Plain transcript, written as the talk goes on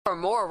For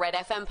more Red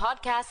FM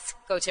podcasts,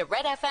 go to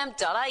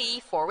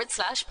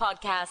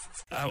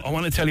redfm.ie/podcasts. I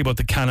want to tell you about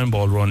the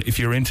Cannonball Run. If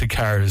you're into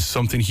cars,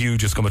 something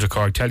huge is coming to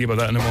Cork. Tell you about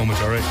that in a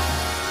moment, all right?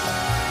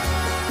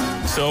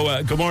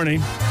 So, good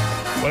morning.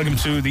 Welcome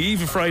to the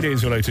Eve of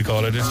Fridays, we like to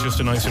call it. It's just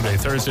a nicer day,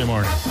 Thursday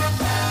morning.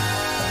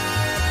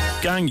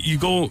 Gang, you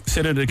go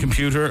sit at a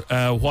computer.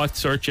 What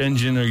search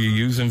engine are you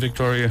using,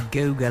 Victoria?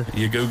 Google. Are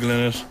you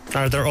Googling it?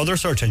 Are there other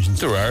search engines?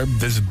 There are.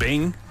 There's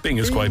Bing. Bing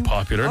is quite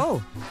popular.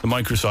 Oh. The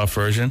Microsoft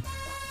version.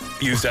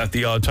 Used at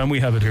the odd time. We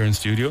have it here in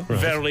studio. Right.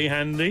 Very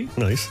handy.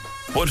 Nice.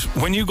 But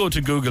when you go to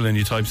Google and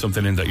you type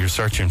something in that you're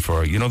searching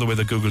for, you know the way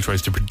that Google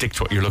tries to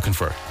predict what you're looking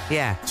for?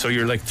 Yeah. So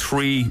you're like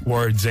 3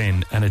 words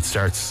in and it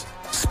starts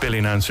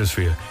spilling answers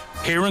for you.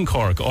 Here in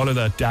Cork, all of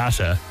that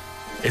data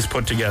is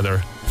put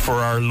together for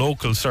our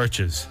local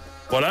searches.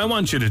 What I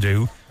want you to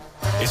do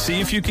is see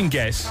if you can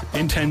guess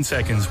in 10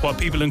 seconds what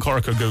people in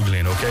Cork are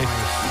Googling, okay?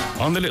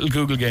 On the little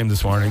Google game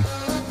this morning,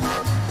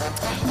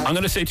 I'm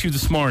going to say to you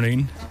this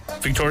morning,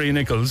 Victoria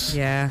Nichols.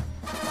 Yeah.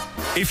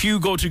 If you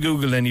go to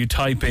Google and you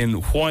type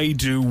in, why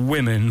do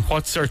women,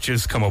 what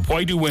searches come up?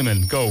 Why do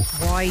women? Go.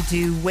 Why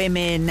do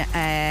women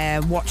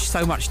watch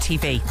so much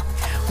TV?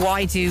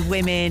 Why do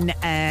women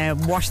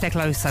wash their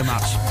clothes so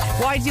much?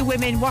 Why do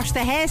women wash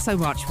their hair so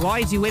much?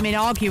 Why do women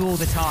argue all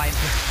the time?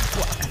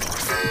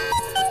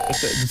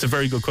 It's a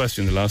very good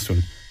question, the last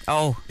one.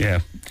 Oh. Yeah.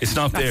 It's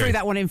not there. I threw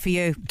that one in for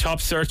you. Top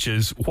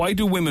searches, why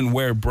do women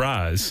wear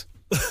bras?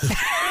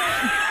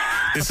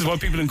 This is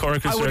what people in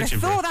Cork are I would searching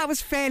have for. thought that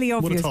was fairly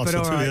obvious, but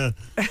all right.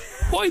 Yeah.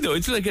 Why though?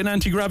 It's like an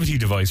anti-gravity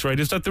device, right?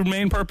 Is that the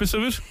main purpose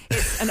of it?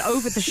 It's an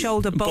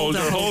over-the-shoulder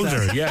boulder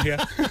holder.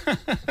 Yeah.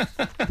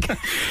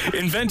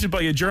 Invented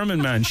by a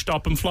German man,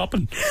 Stoppen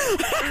Floppen.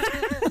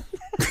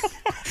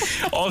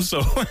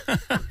 Also,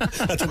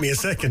 That took me a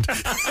second.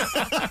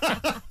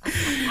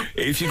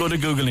 if you go to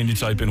Google and you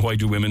type in why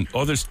do women,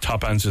 other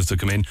top answers that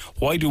come in,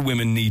 why do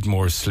women need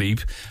more sleep?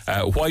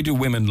 Why do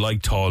women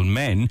like tall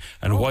men?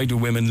 And why do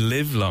women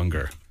live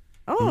longer?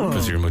 Oh.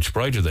 Because you're much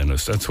brighter than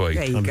us, that's why.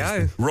 There you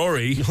go.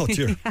 Rory, Oh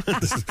dear.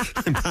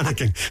 I'm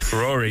panicking.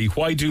 Rory,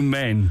 why do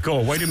men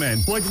Why do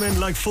men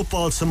like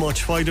football so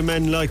much? Why do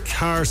men like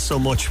cars so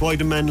much? Why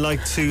do men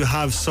like to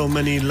have so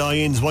many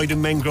lions? Why do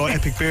men grow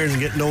epic beards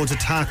and get loads of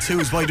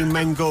tattoos? Why do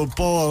men go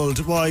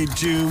bald? Why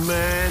do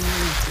men...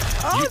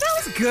 Oh,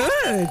 that was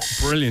good.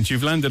 Brilliant,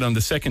 you've landed on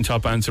the second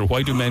top answer.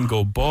 Why do men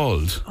go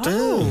bald?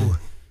 Oh.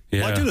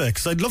 Yeah. Why do they?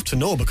 Because I'd love to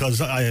know,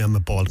 because I am a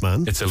bald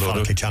man. It's a load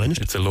of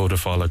challenged. It's a load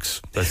of bollocks.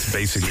 That's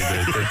basically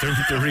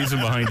the reason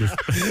behind it.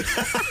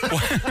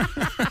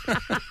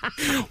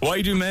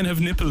 Why do men have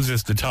nipples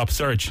is the top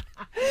search.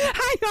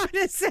 Hang on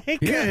a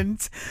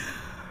second.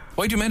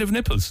 Why do men have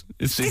nipples?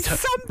 Did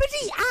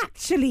somebody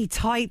actually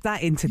type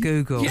that into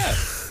Google? Yeah.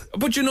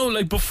 But you know,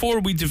 like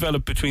before we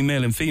developed between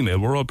male and female,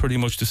 we're all pretty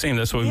much the same.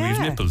 That's why we have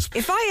nipples.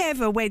 If I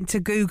ever went to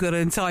Google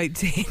and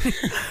typed in,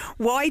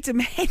 why do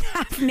men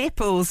have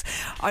nipples?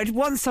 I'd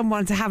want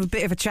someone to have a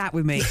bit of a chat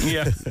with me.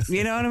 Yeah.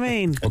 You know what I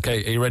mean?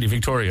 Okay, are you ready,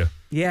 Victoria?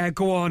 Yeah,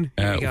 go on.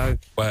 Here we go.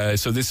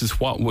 So this is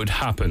what would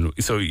happen.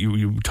 So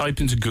you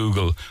type into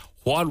Google,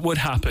 what would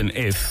happen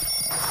if...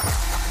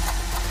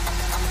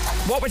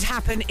 What would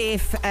happen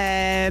if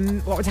I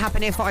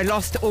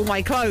lost all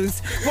my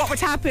clothes? What would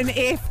happen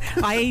if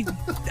I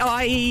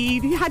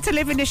had to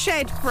live in a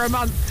shed for a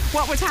month?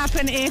 What would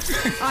happen if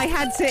I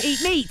had to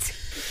eat meat?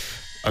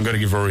 I'm going to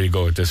give Rory a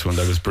go at this one.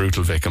 That was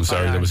brutal, Vic. I'm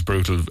sorry, that was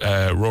brutal.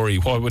 Rory,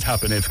 what would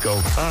happen if... Go.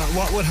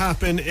 What would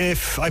happen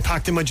if I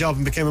packed in my job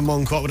and became a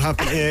monk? What would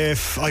happen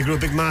if I grew a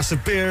big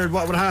massive beard?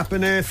 What would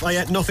happen if I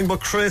ate nothing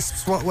but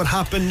crisps? What would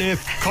happen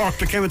if Cork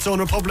became its own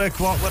republic?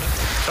 What would...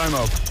 Time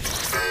up.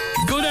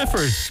 Good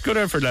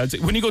effort, lads.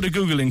 When you go to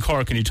Google in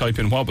Cork and you type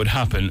in what would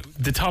happen,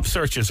 the top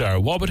searches are,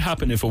 what would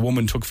happen if a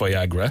woman took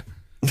Viagra?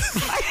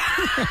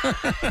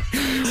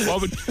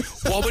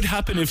 what would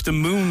happen if the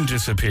moon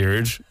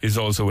disappeared is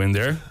also in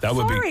there. That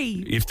would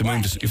be if the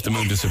moon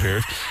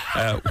disappeared.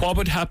 What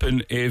would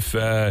happen if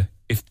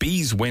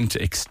bees went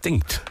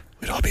extinct?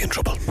 We'd all be in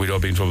trouble. We'd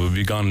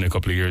be gone in a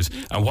couple of years.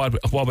 And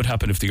what would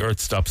happen if the earth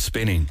stopped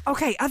spinning?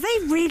 Okay, are they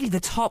really the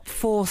top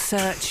 4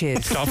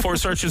 searches? Top 4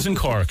 searches in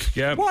Cork,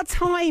 yeah. What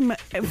time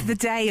of the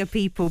day are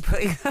people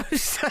putting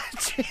those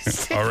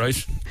searches in? All right,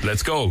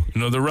 let's go.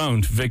 Another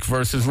round. Vic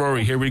versus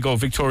Rory. Here we go.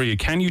 Victoria,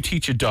 can you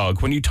teach a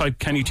dog? When you type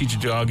can you teach a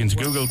dog into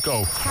Google,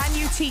 go. Can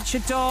you teach a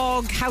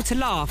dog how to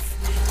laugh?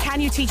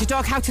 Can you teach a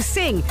dog how to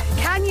sing?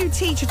 Can you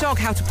teach a dog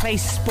how to play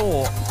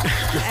sport?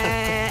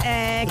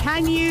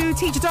 Can you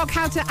teach a dog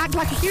how to act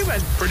like a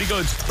human? Pretty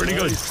good.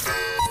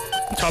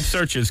 Top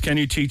searches. Can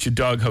you teach a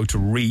dog how to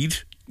read?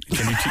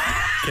 Can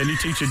you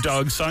teach a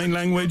dog sign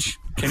language?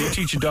 Can you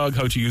teach a dog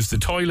how to use the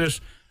toilet?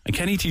 And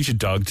can you teach a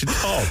dog to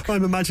talk?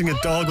 I'm imagining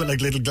a dog with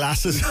like little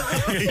glasses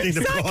reading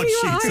the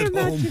broadsheets at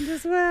home.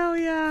 As well,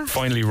 yeah.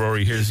 Finally,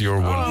 Rory, here's your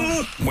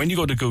one. When you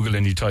go to Google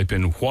and you type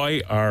in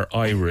why are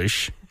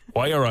Irish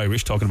Why are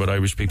Irish, talking about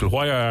Irish people,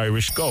 why are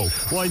Irish go?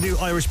 Why do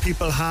Irish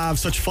people have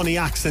such funny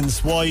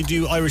accents? Why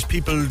do Irish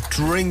people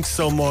drink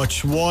so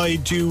much? Why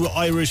do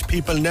Irish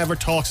people never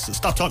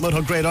stop talking about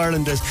how great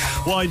Ireland is?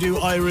 Why do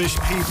Irish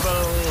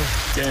people...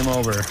 Game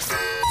over.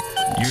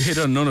 You hit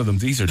on none of them.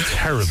 These are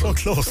terrible. So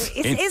close.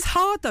 It is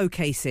hard though,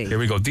 Casey. Here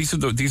we go. These are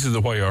the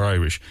why are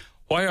Irish.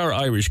 Why are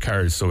Irish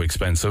cars so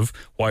expensive?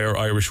 Why are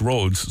Irish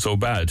roads so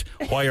bad?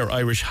 Why are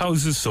Irish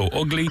houses so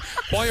ugly?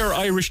 Why are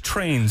Irish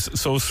trains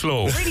so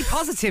slow? Really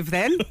positive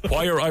then.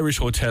 Why are Irish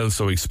hotels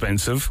so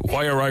expensive?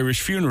 Why are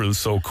Irish funerals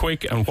so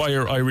quick? And why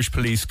are Irish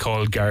police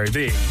called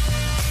Gardaí?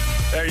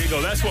 There you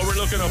go. That's what we're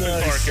looking up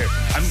in Cork here.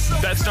 And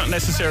that's not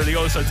necessarily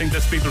us. I think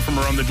that's people from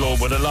around the globe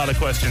with a lot of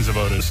questions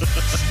about us.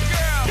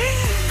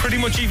 Pretty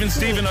much even,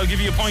 Stephen. I'll give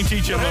you a point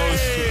each of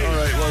those. All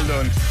right, well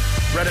done.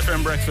 Red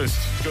FM Breakfast.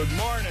 Good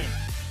morning.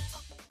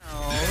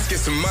 Let's get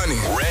some money.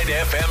 Red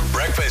FM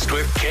Breakfast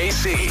with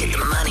KC.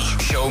 Money.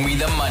 Show me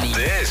the money.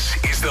 This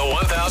is the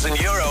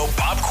 €1,000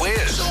 pop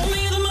quiz. Show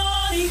me the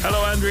money.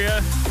 Hello,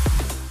 Andrea.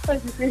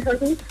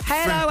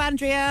 Hello,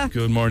 Andrea.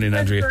 Good morning,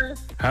 Andrea.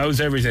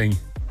 How's everything?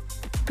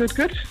 Good.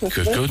 Good.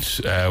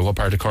 What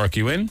part of Cork are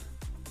you in?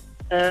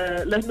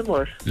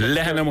 Leithnamore.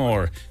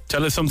 Leithnamore.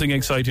 Tell us something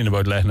exciting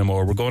about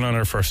Leithnamore. We're going on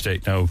our first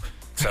date now.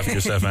 Except for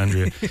yourself,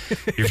 Andrea.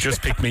 You've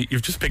just picked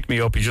me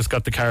up. You just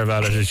got the car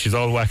valeted. She's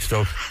all waxed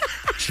up.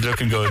 She's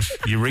looking good.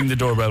 You ring the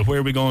doorbell. Where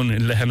are we going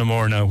in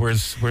Leithnamore now?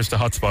 Where's the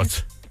hot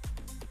spots?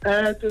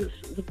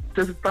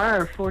 There's a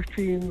bar,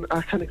 14,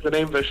 I can't think of the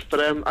name of it, but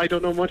I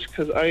don't know much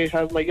because I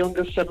have my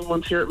youngest 7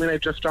 months here. I mean,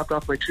 I've just dropped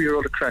off my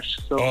 2-year-old at creche.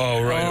 So.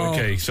 Oh, right,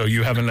 okay. So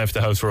you haven't left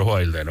the house for a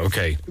while then,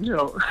 okay.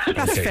 No.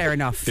 That's fair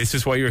enough. This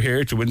is why you're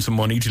here, to win some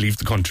money to leave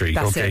the country.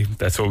 That's okay, it.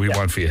 That's what we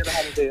want for you.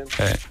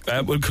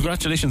 Well,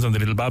 congratulations on the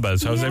little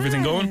babas. How's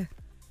everything going?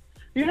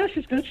 Yeah,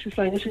 she's good. She's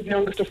fine. She's the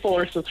youngest of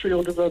 4, so 3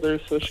 older brothers,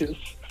 so she's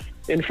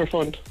in for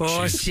fun.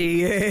 Oh,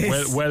 she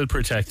is. Well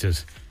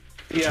protected.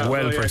 Yeah,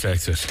 well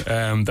protected.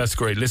 That's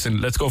great.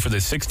 Listen, let's go for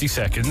this. 60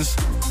 seconds,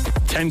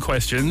 10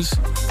 questions,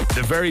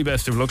 the very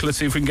best of luck. Let's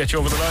see if we can get you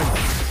over the line.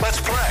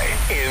 Let's play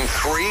in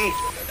 3,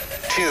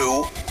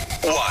 2,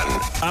 1.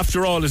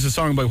 After All is a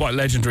song by what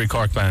legendary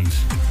Cork band?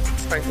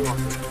 Thank you.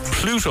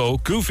 Pluto,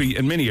 Goofy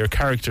and Minnie are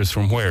characters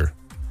from where?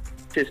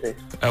 Disney.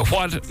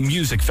 What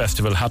music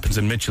festival happens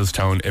in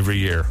Mitchellstown every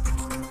year?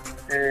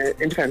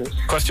 Independence.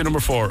 Question number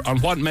 4. On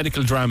what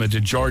medical drama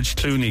did George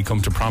Clooney come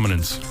to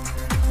prominence?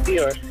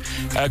 Dior.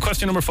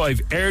 Question number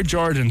 5. Air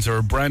Jordans are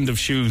a brand of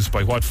shoes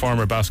by what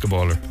former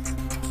basketballer?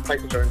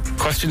 Michael Jordan.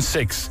 Question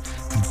 6.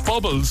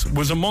 Bubbles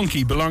was a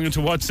monkey belonging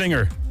to what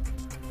singer?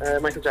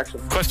 Michael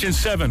Jackson. Question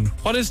 7.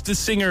 What is the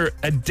singer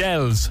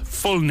Adele's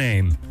full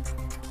name?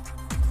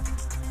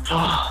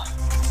 I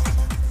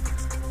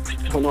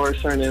don't know her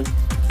surname.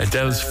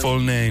 Adele's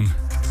full name.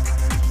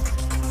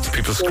 There's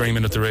people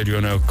screaming at the radio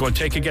now. Go on,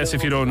 take a guess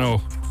if you don't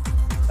know.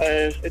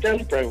 Adele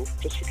Brown.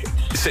 Just for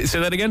kids. Say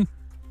that again?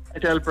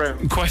 Adele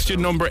Brown.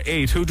 Question number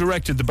 8. Who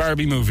directed the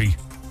Barbie movie?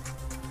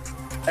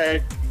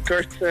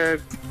 Gert.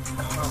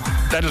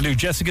 That'll do.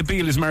 Jessica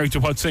Biel is married to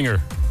what singer?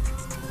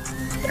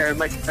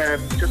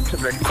 Just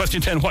Timberlake.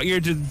 Question 10. What year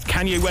did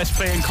Kanye West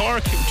play in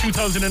Cork?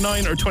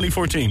 2009 or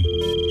 2014?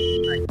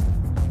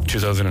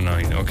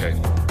 2009, okay.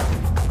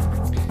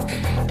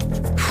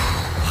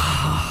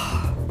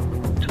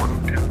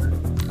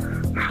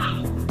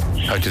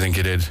 How do you think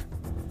you did?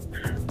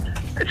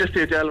 Just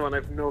the Adele one.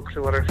 I've no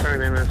clue what her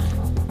surname is.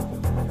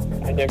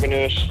 I never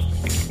knew it.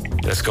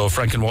 Let's go.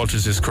 Franklin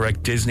Walters is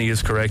correct. Disney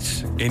is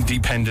correct.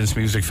 Independence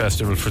Music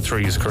Festival for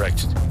 3 is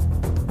correct.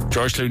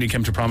 George Clooney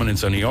came to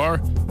prominence on ER.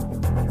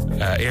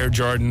 Air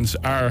Jordans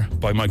are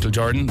by Michael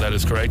Jordan. That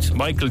is correct.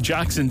 Michael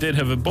Jackson did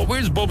have a... But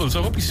where's Bubbles?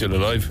 I hope he's still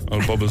alive.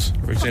 Old Bubbles.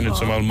 We're in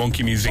some old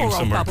monkey museum Poor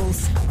old somewhere.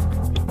 Bubbles.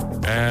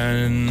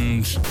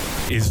 And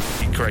is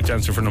the correct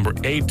answer for number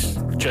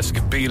 8.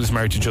 Jessica Biel is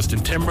married to Justin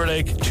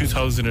Timberlake.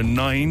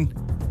 2009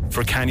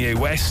 for Kanye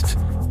West.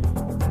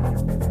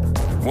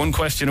 One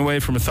question away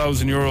from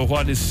 €1,000.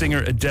 What is singer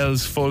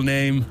Adele's full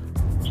name?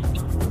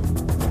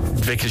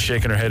 Vic is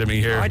shaking her head at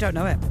me here. I don't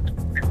know it.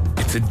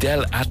 It's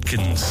Adele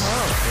Atkins.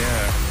 Oh.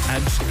 Yeah,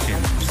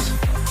 Atkins.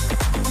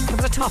 That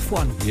was a tough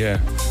one. Yeah.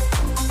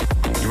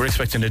 You were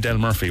expecting Adele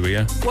Murphy, were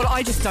you? Well,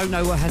 I just don't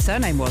know what her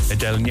surname was.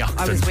 Adele Nyachten.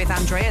 I was with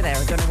Andrea there.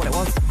 I don't know what it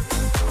was.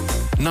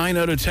 9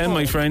 out of 10,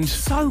 my friend.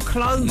 So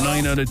close.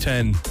 9 out of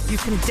 10. You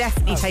can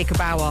definitely take a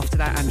bow after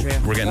that, Andrea.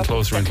 We're getting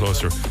closer and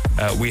closer.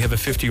 We have a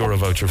 €50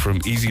 voucher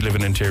from Easy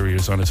Living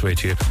Interiors on its way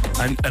to you.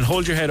 And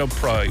hold your head up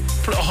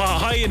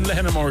high in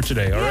Leithnamore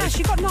today, all Yeah, right?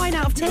 she got 9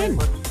 out of 10.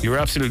 You were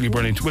absolutely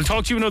brilliant. We'll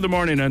talk to you another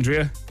morning,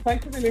 Andrea.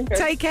 Thanks a million.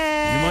 Take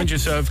care. You mind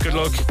yourself. Good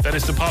luck. That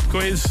is the pop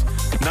quiz.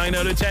 9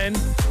 out of 10.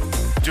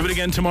 Do it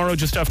again tomorrow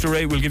just after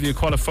 8. We'll give you a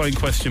qualifying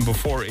question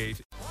before 8.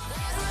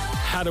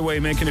 Hadaway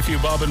making a few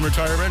bob in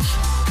retirement.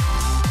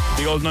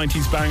 The old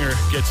 90s banger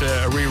gets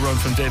a rerun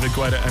from David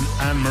Guetta and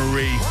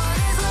Anne-Marie.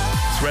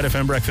 It's Red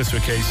FM Breakfast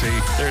with KC.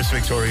 There's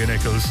Victoria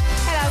Nichols.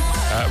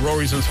 Hello.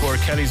 Rory's on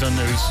sport, Kelly's on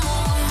news.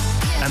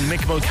 And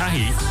Mick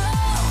Mulcahy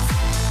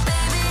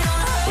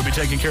We'll be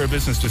taking care of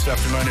business just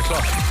after 9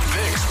 o'clock.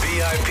 Mix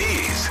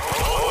VIPs.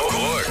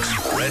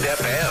 Cork's Red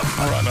FM.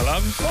 All right, my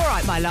love. All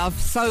right, my love.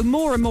 So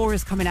more and more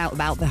is coming out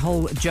about the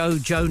whole Joe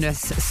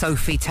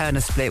Jonas-Sophie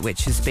Turner split,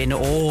 which has been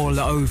all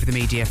over the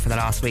media for the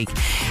last week.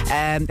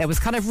 There was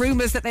kind of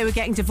rumours that they were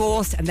getting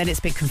divorced, and then it's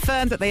been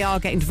confirmed that they are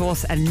getting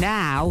divorced, and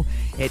now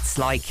it's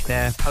like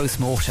the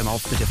post-mortem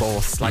of the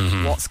divorce. Like,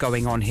 what's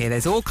going on here?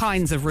 There's all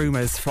kinds of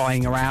rumours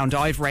flying around.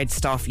 I've read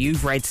stuff.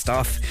 You've read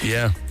stuff.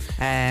 Yeah.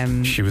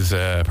 She was,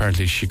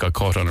 apparently she got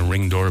caught on a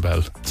Ring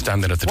doorbell,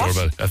 standing at the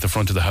doorbell at the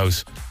front of the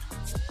house.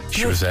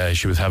 She was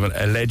having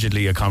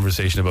allegedly a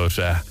conversation about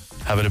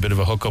having a bit of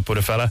a hookup with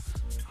a fella.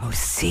 Oh,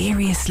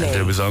 seriously? And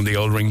it was on the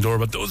old Ring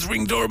doorbell. Those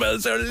Ring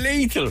doorbells are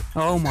lethal.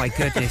 Oh, my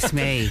goodness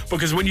me.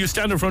 Because when you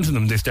stand in front of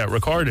them, they start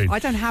recording. I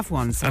don't have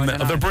one, so and I don't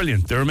know. they're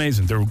brilliant. They're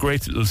amazing. They're a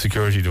great little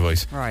security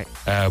device. Right.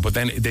 But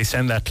then they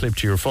send that clip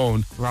to your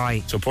phone.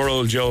 Right. So poor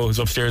old Joe is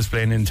upstairs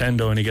playing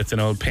Nintendo and he gets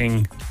an old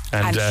ping.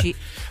 And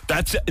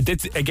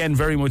that's again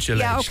very much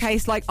alleged. Yeah, okay.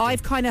 It's like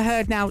I've kind of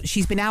heard now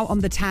she's been out on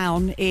the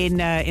town in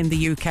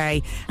the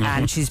UK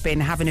and she's been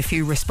having a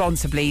few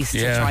responsibly to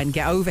try and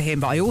get over him.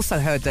 But I also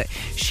heard that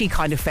she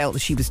kind of felt that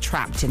she was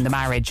trapped in the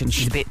marriage and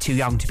she's a bit too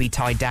young to be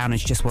tied down and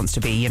she just wants to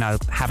be,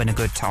 having a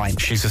good time.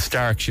 She's a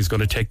Stark. She's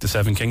going to take the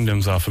 7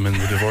 kingdoms off him in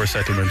the divorce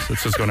settlement.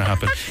 That's what's going to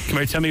happen. Come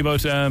here, tell me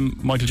about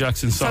Michael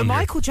Jackson's son. So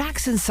Michael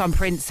Jackson's son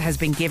Prince has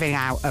been giving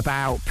out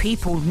about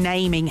people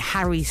naming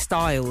Harry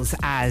Styles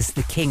as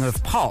the king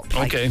of pop.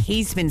 Okay.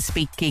 He's been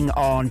speaking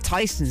on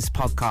Tyson's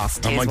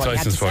podcast. On Mike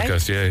Tyson's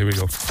podcast, yeah, here we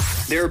go.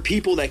 There are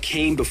people that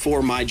came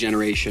before my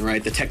generation,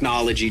 right? The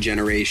technology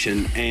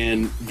generation,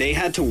 and they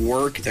had to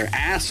work their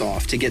ass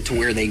off to get to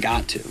where they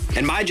got to.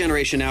 And my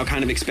generation now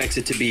kind of expects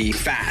it to be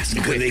fast.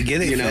 Because they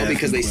get it fast,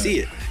 because they see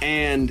it.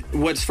 And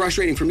what's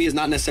frustrating for me is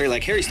not necessarily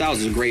like Harry Styles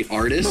is a great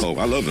artist. No,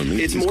 I love him.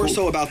 It's more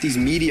so about these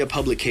media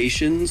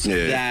publications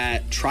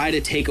that try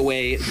to take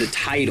away the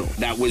title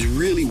that was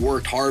really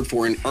worked hard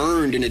for and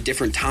earned in a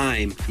different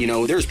time.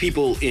 There's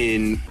people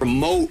in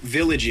remote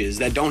villages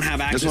that don't have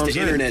access to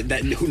internet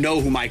that who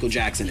know who Michael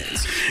Jackson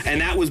is.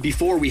 And that was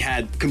before we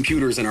had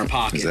computers in our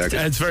pockets. Exactly.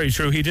 That's very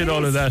true. He did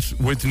all of that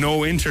with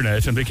no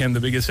internet and became the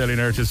biggest selling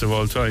artist of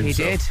all time. He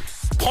did.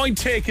 Point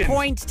taken.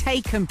 Point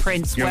taken,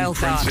 Prince. Young well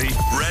done. Princey.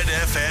 Red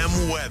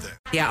FM weather.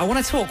 Yeah, I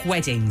want to talk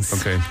weddings.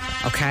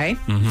 Okay.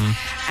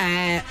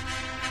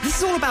 This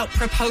is all about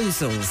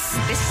proposals.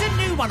 This is a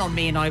new one on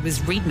me, and I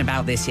was reading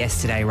about this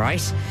yesterday,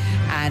 right?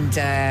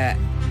 And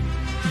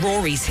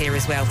Rory's here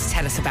as well to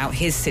tell us about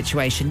his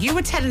situation. You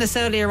were telling us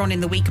earlier on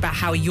in the week about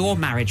how your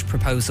marriage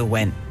proposal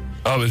went.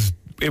 Oh,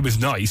 it was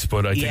nice,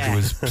 but I think it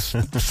was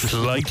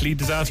slightly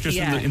disastrous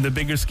in the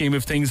bigger scheme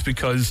of things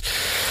because,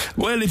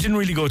 well, it didn't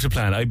really go to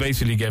plan. I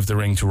basically gave the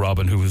ring to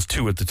Robin, who was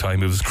 2 at the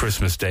time. It was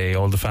Christmas Day.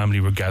 All the family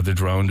were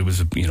gathered round. It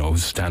was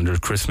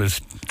standard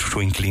Christmas,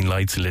 twinkling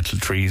lights and little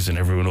trees, and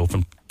everyone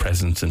opened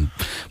presents, and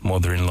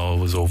mother-in-law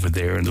was over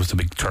there, and there was a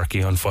big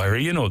turkey on fire.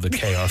 The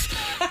chaos.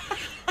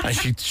 And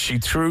she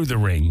threw the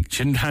ring.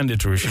 She didn't hand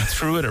it to her. She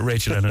threw it at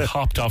Rachel and it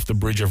hopped off the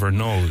bridge of her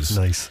nose.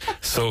 Nice.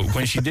 So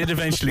when she did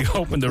eventually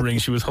open the ring,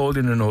 she was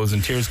holding her nose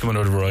and tears coming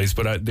out of her eyes.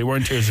 But they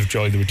weren't tears of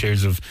joy. They were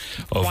tears of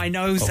my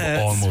nose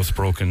hurts. Almost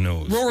broken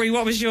nose. Rory,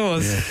 what was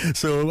yours? Yeah.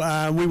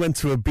 So we went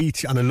to a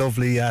beach on a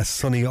lovely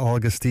sunny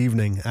August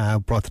evening.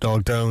 Brought the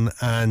dog down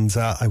and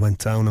I went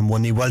down and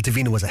won. Well,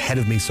 Davina was ahead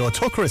of me, so it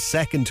took her a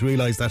second to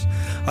realise that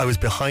I was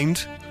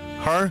behind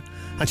her.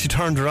 And she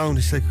turned around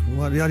and she's like,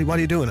 what are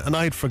you doing? And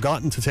I had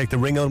forgotten to take the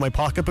ring out of my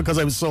pocket because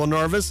I was so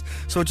nervous.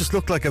 So it just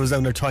looked like I was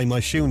down there tying my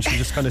shoe, and she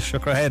just kind of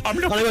shook her head. I'm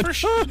looking for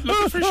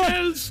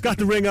shells. Got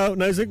the ring out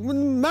and I was like,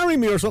 marry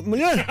me or something, will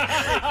you?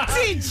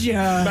 Did you?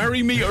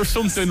 Marry me or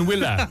something, will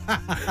ya?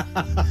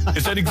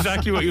 Is that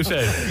exactly what you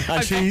said?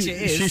 And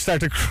she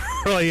started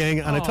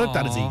crying, and I took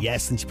that as a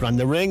yes, and she put on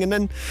the ring. And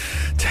then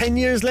 10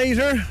 years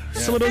later,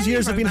 some of those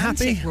years have been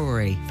happy.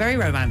 Rory, very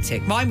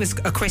romantic. Mine was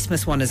a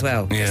Christmas one as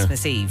well,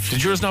 Christmas Eve.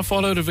 Did yours not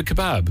fall out of a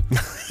kebab?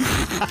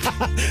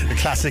 The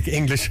classic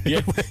English.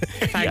 Yeah.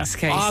 Thanks,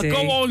 Casey.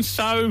 Go on,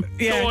 so.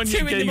 Yeah, go on,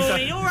 2 in the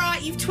morning. All right,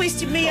 you've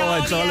twisted me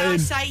arm. I'll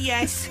say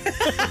yes.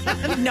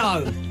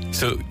 No.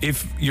 So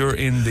if you're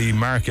in the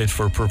market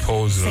for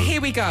proposals... So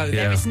here we go.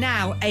 There is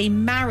now a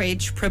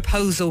marriage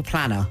proposal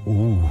planner.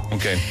 Ooh.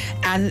 Okay.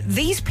 And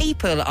these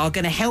people are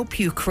going to help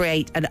you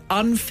create an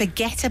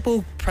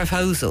unforgettable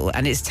proposal,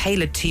 and it's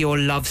tailored to your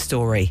love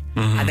story.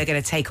 And they're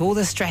going to take all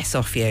the stress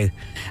off you.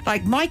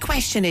 Like, my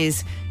question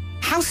is,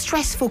 how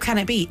stressful can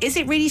it be? Is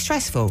it really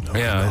stressful?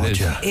 Yeah, it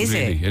is. Is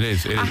really, it? It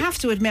is. I have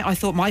to admit, I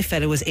thought my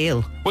fella was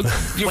ill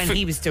when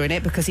he was doing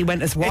it because he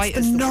went as white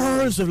it's as the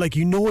nerves of, like,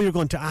 you're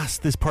going to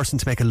ask this person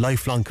to make a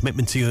lifelong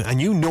commitment to you,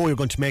 and you're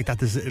going to make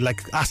that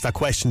ask that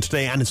question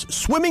today, and it's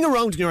swimming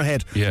around in your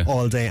head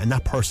all day, and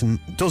that person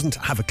doesn't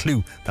have a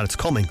clue that it's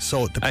coming.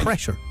 So the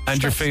pressure, and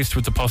stress. you're faced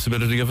with the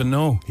possibility of a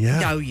no. Yeah.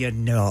 No, you're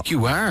not.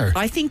 You are.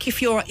 I think if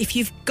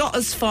you've got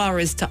as far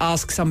as to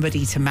ask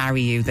somebody to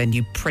marry you, then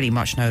you pretty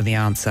much know the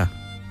answer.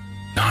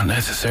 Not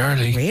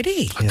necessarily.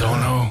 Really? I don't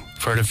know.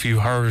 I've heard a few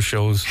horror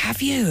shows.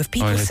 Have you? Of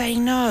people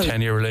saying no?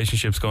 10-year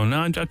relationships going,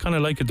 no, I kind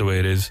of like it the way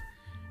it is.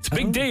 It's a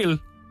big deal.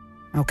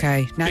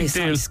 Okay, now Big you're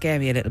starting deal. to scare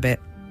me a little bit.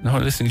 No,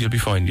 listen, you'll be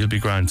fine. You'll be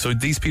grand. So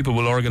these people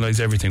will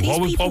organise everything. These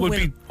What would people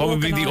be will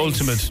the organise-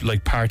 ultimate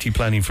like party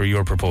planning for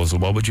your proposal?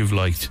 What would you've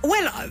liked?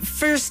 Well,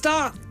 for a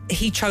start,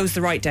 he chose the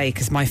right day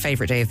because my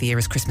favourite day of the year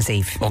is Christmas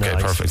Eve. Okay,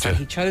 perfect. So Yeah.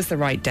 he chose the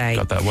right day.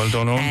 Got that. Well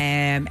done,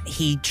 Owen.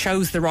 He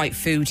chose the right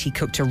food. He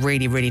cooked a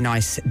really, really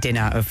nice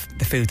dinner of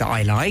the food that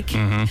I like.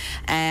 Mm-hmm.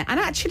 And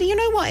actually, you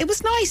know what? It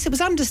was nice. It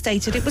was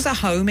understated. It was a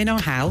home in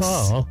our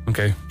house.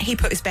 Okay. He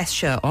put his best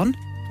shirt on.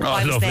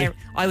 Lovely.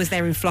 I was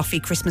there in fluffy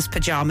Christmas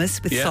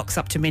pyjamas with socks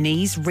up to my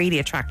knees, really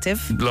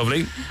attractive.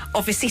 Lovely.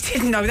 Obviously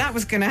didn't know that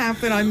was going to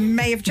happen. I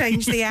may have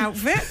changed the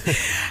outfit.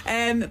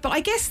 But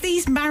I guess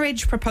these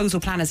marriage proposal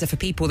planners are for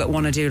people that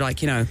want to do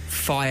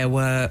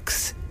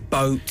fireworks,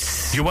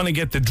 boats. You want to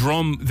get the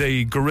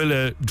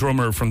gorilla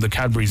drummer from the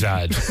Cadbury's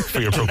ad for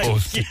your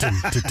proposal.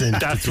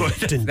 That's what.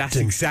 That's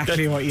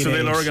exactly what you So need.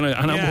 they'll organise.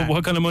 And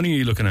what kind of money are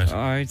you looking at?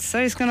 I'd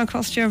say it's going to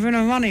cost you a bit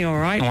of money, all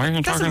right. Why are you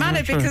It doesn't talking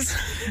matter about because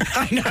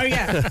I know,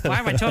 yeah. Why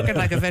am I talking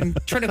like a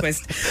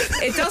ventriloquist?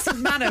 It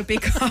doesn't matter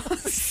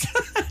because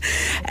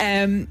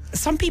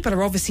some people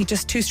are obviously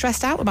just too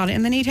stressed out about it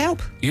and they need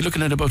help. You're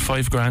looking at about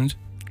 $5,000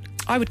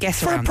 I would guess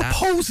For a around that.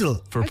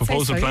 proposal, for a I'd say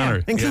proposal so, yeah.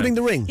 planner, including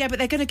the ring. Yeah, but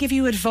they're going to give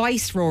you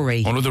advice,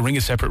 Rory. Oh no, the ring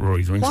is separate,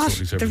 Rory. The ring's What?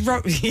 totally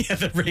separate.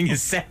 The ring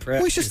is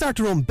separate. We should start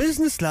our own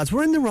business, lads.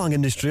 We're in the wrong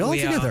industry We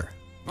altogether.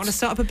 Want to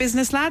start up a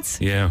business, lads?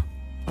 Yeah.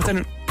 I don't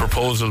know.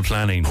 Proposal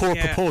planning. Poor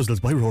Yeah. proposals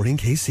by Rory and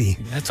KC.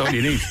 That's all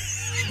you need.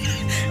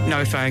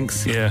 No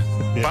thanks. Yeah.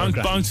 grand.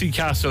 Bouncy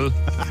castle.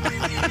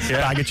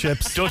 Bag of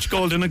chips. Dutch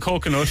golden and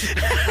coconut.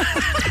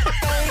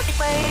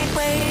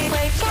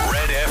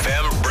 Red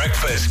FM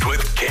Breakfast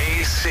with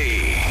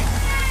KC.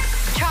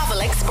 Travel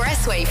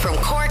expressway from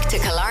Cork to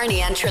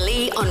Killarney and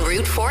Tralee on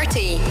Route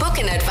 40. Book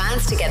in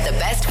advance to get the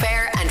best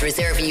fare and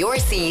reserve your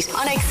seat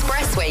on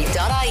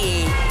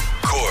expressway.ie.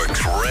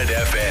 Cork's Red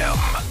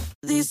FM.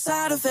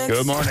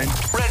 Good morning.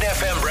 Red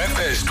FM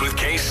Breakfast with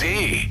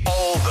KC.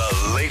 All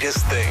the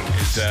latest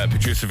things.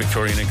 Producer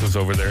Victoria Nichols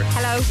over there.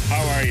 Hello.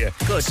 How are you?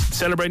 Good.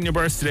 Celebrating your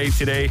birthday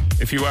today.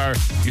 If you are,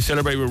 you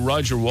celebrate with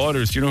Roger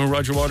Waters. Do you know who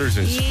Roger Waters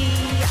is? I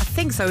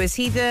think so. Is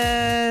he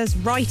the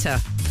writer?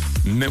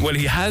 Well,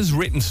 he has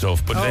written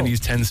stuff, but then he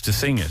tends to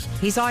sing it.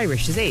 He's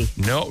Irish, is he?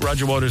 No,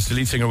 Roger Waters, the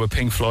lead singer with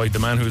Pink Floyd, the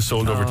man who has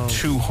sold over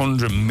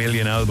 200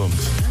 million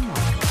albums.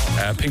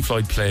 Pink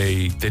Floyd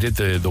they did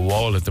the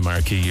Wall at the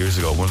Marquee years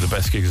ago, one of the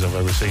best gigs I've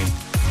ever seen.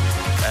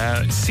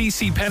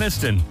 CeCe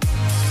Peniston.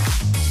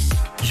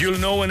 You'll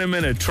know in a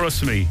minute,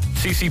 trust me.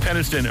 CeCe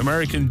Peniston,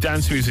 American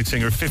dance music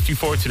singer,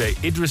 54 today.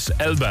 Idris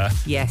Elba.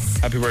 Yes.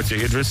 Happy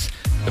birthday, Idris.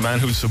 The man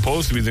who's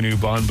supposed to be the new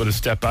Bond, but has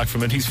stepped back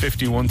from it. He's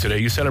 51 today.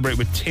 You celebrate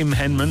with Tim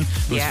Henman,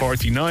 who's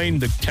 49.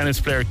 The tennis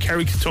player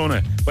Kerry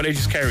Katona. What age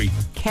is Kerry?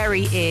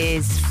 Kerry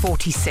is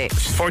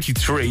 46.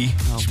 43.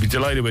 She'd be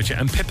delighted with you.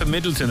 And Pippa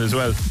Middleton as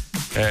well.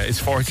 Is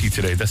 40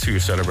 today. That's who you're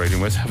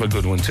celebrating with. Have a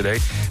good one today.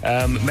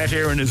 Met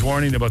Aaron is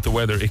warning about the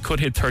weather. It could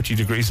hit 30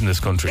 degrees in this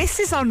country. This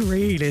is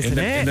unreal, isn't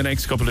it? In the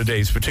next couple of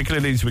days,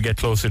 particularly as we get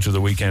closer to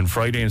the weekend.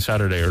 Friday and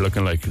Saturday are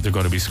looking like they're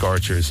going to be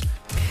scorchers.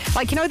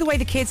 Like, you know the way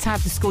the kids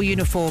have the school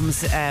uniforms,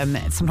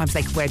 sometimes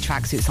they can wear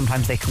tracksuits,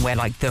 sometimes they can wear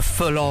like the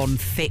full-on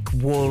thick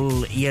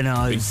wool,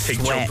 Big thick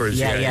sweat. jumpers,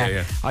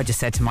 yeah. I just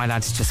said to my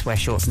lads, just wear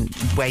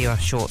your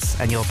shorts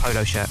and your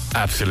polo shirt.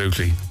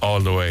 Absolutely. All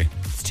the way.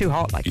 It's too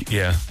hot, like.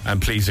 Yeah,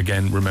 and please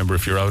again, remember,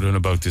 if you're out and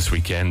about this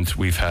weekend,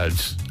 we've had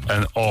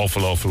an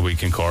awful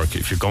week in Cork.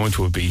 If you're going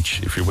to a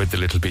beach, if you're with the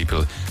little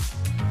people,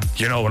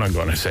 you know what I'm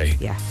going to say.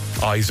 Yeah.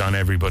 Eyes on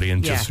everybody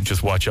and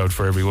just watch out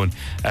for everyone.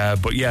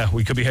 But yeah,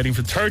 we could be heading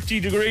for 30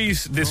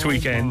 degrees this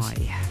weekend.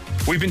 My.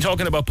 We've been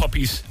talking about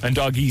puppies and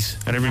doggies,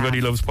 and everybody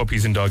loves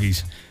puppies and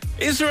doggies.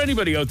 Is there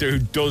anybody out there who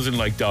doesn't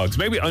like dogs?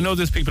 Maybe, I know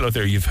there's people out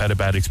there you've had a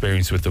bad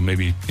experience with them.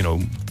 Maybe,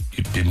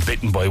 you've been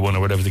bitten by one or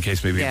whatever the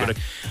case may be. Yeah. But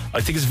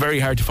I think it's very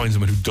hard to find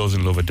someone who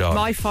doesn't love a dog.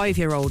 My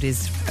 5-year-old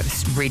is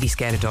really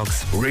scared of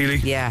dogs. Really?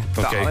 Yeah.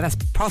 Okay. But that's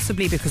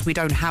possibly because we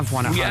don't have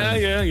one at home.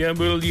 Yeah.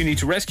 Well, you need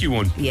to rescue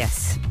one.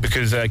 Yes.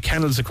 Because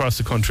kennels across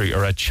the country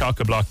are at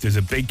chock-a-block. There's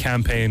a big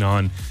campaign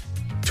on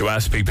to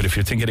ask people if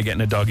you're thinking of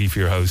getting a doggy for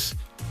your house,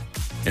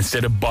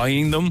 instead of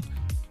buying them,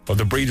 well,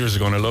 the breeders are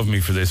going to love me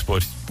for this,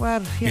 but,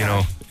 Well,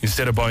 yeah.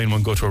 instead of buying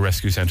one, go to a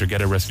rescue centre,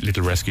 get a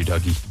little rescue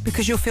doggy.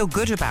 Because you'll feel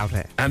good about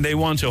it. And they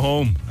want a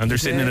home, and they're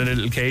sitting in a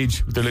little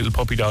cage with their little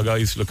puppy dog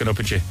eyes looking up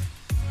at you.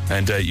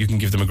 And you can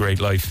give them a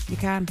great life. You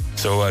can.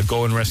 So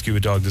go and rescue a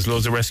dog. There's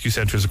loads of rescue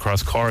centres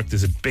across Cork.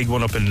 There's a big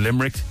one up in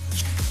Limerick.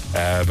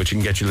 But you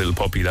can get your little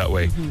puppy that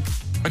way.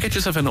 Or get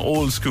yourself an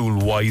old school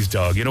wise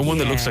dog. One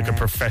that looks like a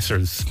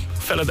professor's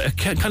fella,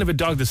 kind of a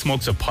dog that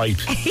smokes a pipe.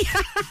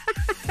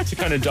 It's the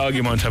kind of dog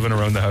you want having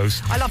around the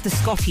house. I love the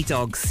Scotty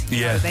dogs.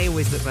 Yeah. They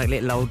always look like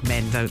little old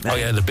men, don't they? Oh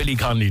yeah, the Billy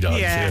Connolly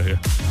dogs.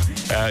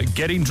 Yeah.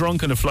 Getting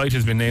drunk on a flight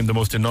has been named the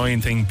most annoying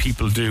thing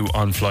people do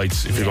on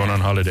flights if you're going on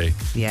holiday.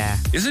 Yeah.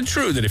 Is it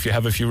true that if you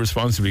have a few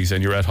responsibilities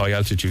and you're at high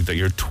altitude that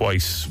you're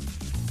twice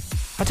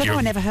I don't know,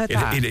 I never heard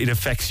that. It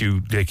affects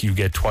you, like you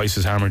get twice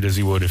as hammered as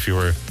you would if you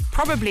were...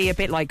 Probably a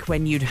bit like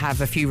when you'd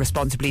have a few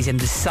responsibilities in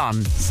the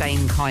sun.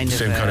 Same kind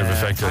of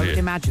effect. I would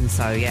imagine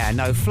so, yeah.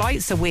 No,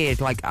 flights are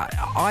weird. Like,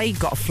 I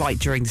got a flight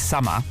during the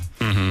summer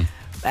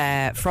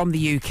from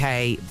the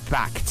UK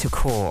back to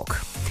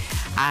Cork.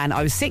 And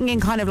I was sitting in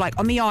kind of like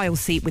on the aisle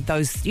seat with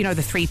those, you know,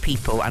 the three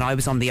people, and I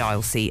was on the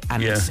aisle seat,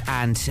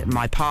 and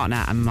my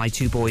partner and my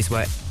two boys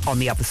were on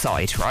the other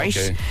side, right?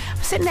 Okay. I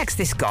was sitting next to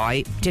this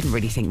guy, didn't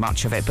really think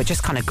much of it, but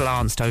just kind of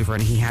glanced over,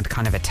 and he had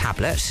kind of a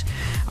tablet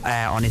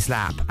on his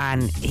lap,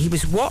 and he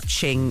was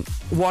watching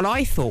what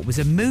I thought was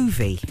a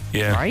movie,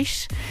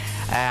 right?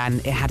 And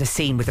it had a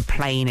scene with a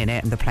plane in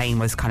it, and the plane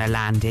was kind of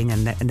landing,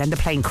 and then the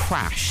plane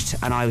crashed,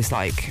 and I was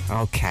like,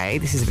 okay,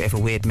 this is a bit of a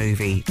weird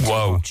movie to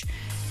watch.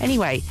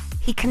 Anyway,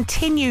 he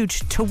continued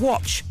to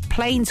watch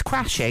planes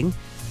crashing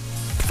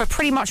for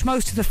pretty much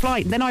most of the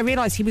flight. And then I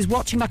realised he was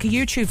watching like a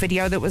YouTube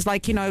video that was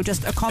like, you know,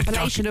 just a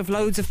compilation of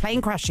loads of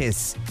plane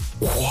crashes.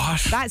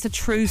 What? That's a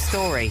true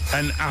story.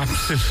 An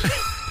absolute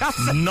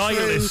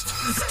nihilist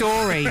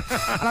story.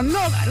 And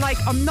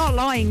I'm not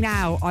lying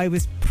now. I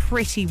was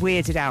pretty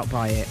weirded out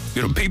by it.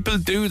 You know, people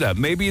do that.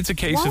 Maybe it's a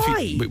case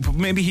of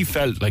maybe he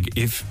felt like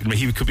if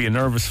he could be a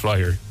nervous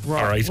flyer.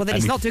 Right. All right. Well, then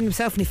he's not doing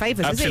himself any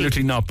favours, is he?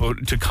 Absolutely not.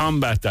 But to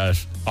combat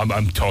that,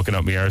 I'm talking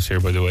up my arse here,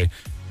 by the way.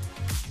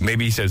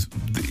 Maybe he says,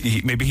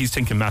 maybe he's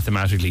thinking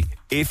mathematically.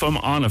 If I'm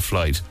on a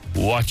flight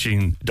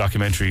watching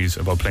documentaries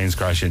about planes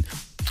crashing,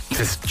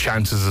 there's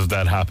chances of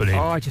that happening.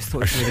 Oh, I just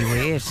thought it was really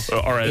weird.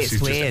 Or else it's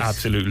he's weird. just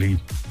absolutely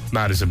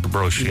mad as a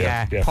brush.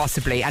 Yeah,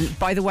 possibly. And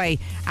by the way,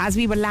 as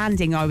we were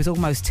landing, I was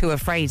almost too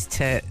afraid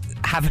to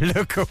have a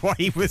look at what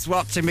he was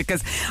watching,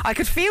 because I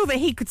could feel that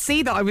he could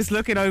see that I was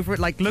looking over it,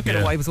 like looking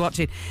at what he was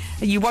watching.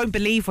 And you won't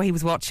believe what he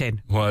was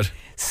watching. What?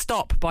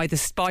 Stop by the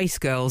Spice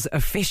Girls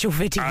official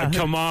video.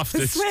 Come off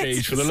the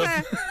stage for the look.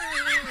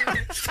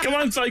 Come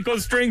on, Psycho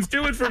Strings,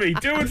 do it for me.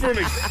 Do it for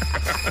me.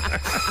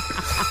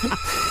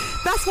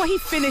 That's what he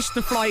finished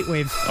the flight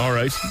with. All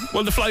right.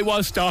 Well, the flight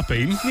was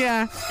stopping.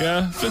 Yeah.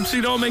 Yeah. So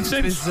it all makes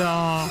sense.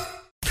 Bizarre.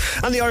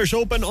 And the Irish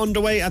Open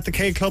underway at the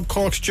K Club.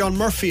 Cork's John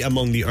Murphy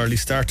among the early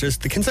starters.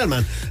 The Kinsale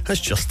man has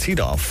just teed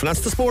off. And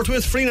that's the sport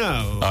with Free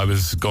Now. I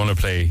was going to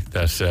play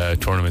that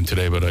tournament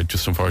today, but I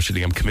just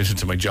unfortunately I'm committed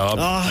to my job.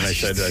 And I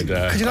said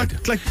could you not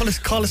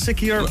call a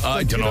sickie or...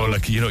 I don't know,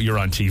 like, you know, you're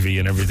on TV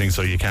and everything,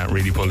 so you can't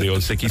really pull the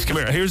old sickies. Come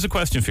here, here's a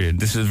question for you.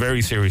 This is a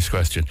very serious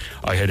question.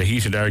 I had a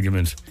heated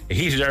argument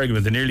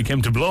that nearly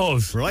came to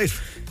blows. Right.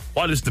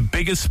 What is the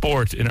biggest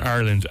sport in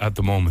Ireland at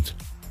the moment?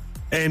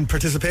 In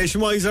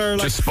participation-wise or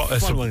like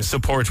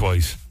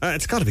support-wise?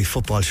 It's got to be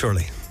football,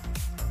 surely.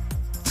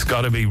 It's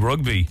got to be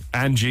rugby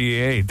and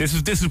GAA. This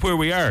is where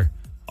we are.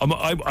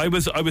 I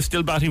was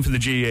still batting for the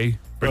GAA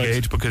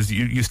brigade because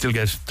you still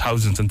get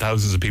thousands and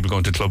thousands of people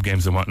going to club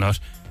games and whatnot.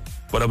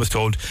 But I was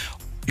told,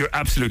 you're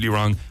absolutely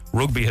wrong.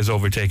 Rugby has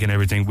overtaken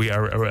everything. We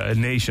are a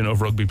nation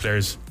of rugby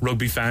players,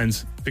 rugby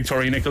fans.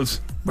 Victoria Nichols?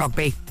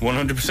 Rugby.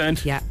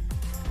 100%? Yeah.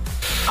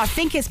 I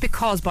think it's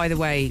because, by the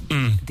way,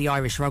 the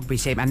Irish rugby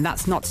team, and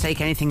that's not to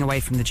take anything away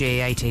from the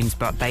GAA teams,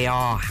 but they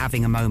are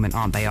having a moment,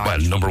 aren't they?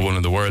 Well, number one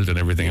in the world and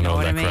everything, and all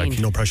that crack.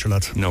 No pressure,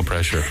 lads. No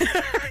pressure.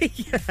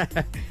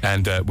 Yeah.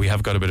 And we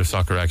have got a bit of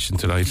soccer action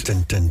tonight.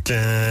 Dun, dun,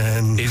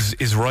 dun.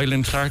 Is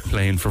Ryland Clark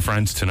playing for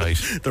France tonight?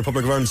 The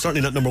Republic of Ireland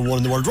certainly not number one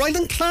in the world.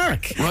 Ryland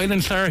Clark.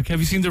 Ryland Clark. Have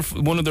you seen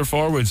one of their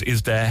forwards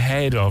is the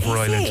head of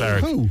Ryland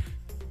Clark? Who?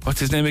 What's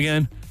his name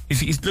again?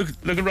 Look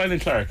at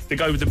Ryland Clark, the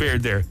guy with the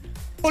beard there.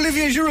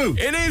 Olivier Giroud.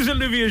 It is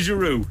Olivier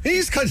Giroud.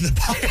 He's kind of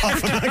the pop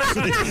off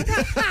actually.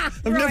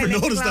 I've never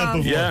noticed that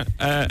before. Yeah,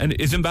 and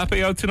is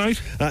Mbappe out tonight?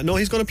 No,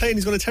 he's going to play and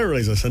he's going to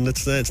terrorise us, and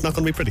it's not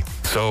going to be pretty.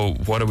 So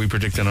what are we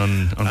predicting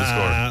on the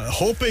score?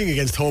 Hoping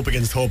against hope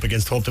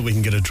that we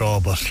can get a draw,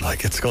 but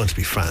like it's going to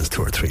be France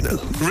 2 or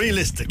 3-0.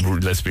 Realistic.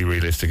 Let's be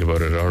realistic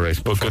about it. All right,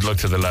 but good luck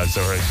to the lads.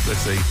 All right,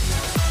 let's see.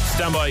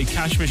 Standby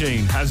cash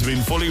machine has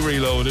been fully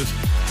reloaded,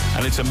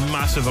 and it's a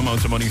massive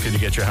amount of money for you to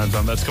get your hands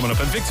on. That's coming up,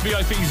 and Vic's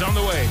VIP's on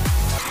the way.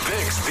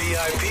 Vic's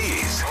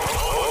VIPs.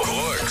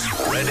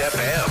 Cork's Red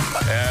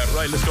FM.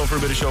 Right, let's go for a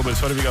bit of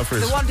showbiz. What have you got for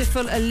us? The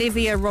wonderful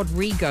Olivia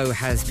Rodrigo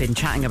has been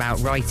chatting about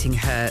writing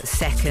her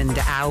second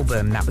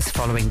album that was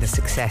following the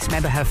success.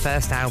 Remember her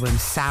first album,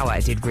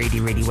 Sour, did really,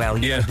 really well.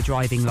 You know, the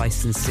driving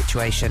licence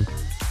situation.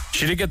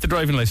 She did get the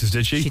driving license,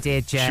 did she? She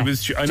did, yeah.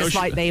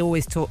 Like they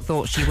always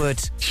thought she would.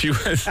 She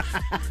was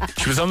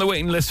on the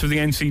waiting list for the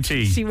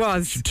NCT. She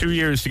was. 2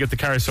 years to get the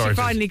car sorted.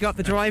 She finally got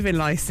the driving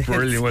license.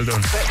 Brilliant, well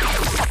done.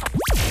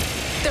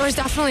 There was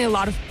definitely a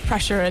lot of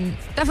pressure and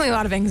definitely a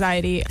lot of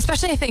anxiety,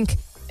 especially I think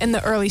in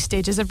the early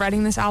stages of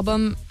writing this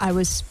album. I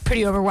was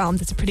pretty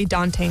overwhelmed. It's a pretty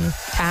daunting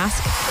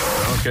task.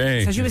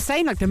 Okay. So she was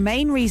saying, like, the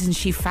main reason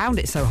she found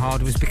it so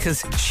hard was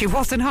because she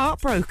wasn't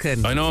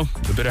heartbroken. I know,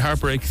 a bit of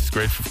heartbreak is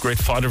great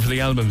fodder for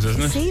the albums,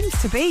 isn't it?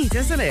 Seems to be,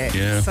 doesn't it?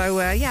 Yeah. So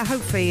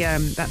hopefully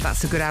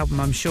that's a good album,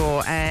 I'm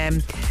sure.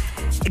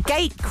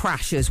 Gate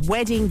crashers,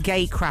 wedding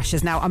gate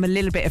crashers. Now, I'm a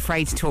little bit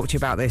afraid to talk to you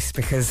about this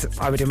because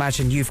I would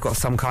imagine you've got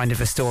some kind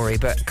of a story,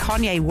 but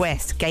Kanye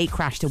West gate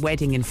crashed a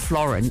wedding in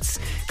Florence,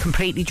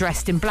 completely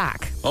dressed in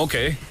black.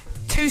 Okay.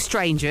 2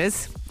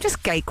 strangers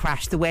just gate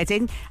crashed the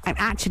wedding and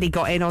actually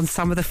got in on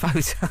some of the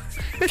photos.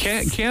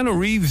 Keanu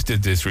Reeves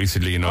did this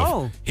recently,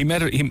 Oh. He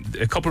met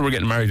a couple were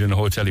getting married in a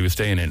hotel he was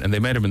staying in, and they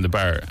met him in the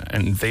bar,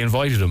 and they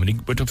invited him, and he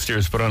went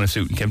upstairs, put on a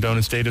suit, and came down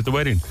and stayed at the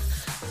wedding.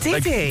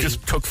 Did he?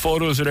 Just took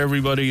photos with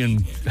everybody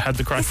and had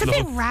the crash It's for a the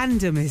bit whole...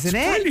 random, isn't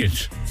it?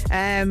 Brilliant.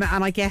 And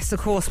I guess, of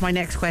course, my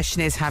next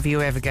question is, have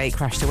you ever gate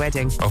crashed a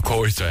wedding? Of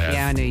course I have.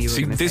 Yeah, I knew you were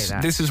See, gonna say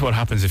that. This is what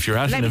happens if you're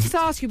at Let me just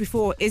ask you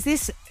before, is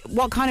this,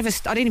 what kind of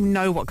a, I don't even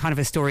know what kind of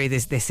a story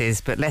this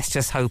is, but let's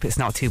just hope it's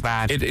not too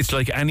bad. It's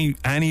like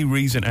any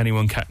reason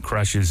anyone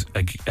crashes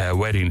a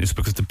wedding is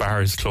because the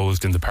bar is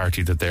closed in the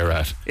party that they're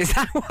at. Is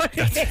that what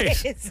That's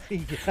it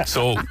is?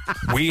 So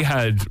we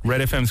had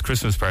Red FM's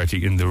Christmas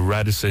party in the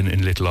Radisson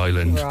in Little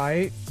Island.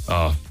 Right.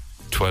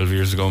 12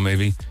 years ago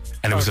maybe.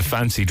 And it was a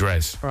fancy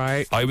dress.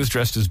 Right. I was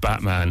dressed as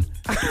Batman.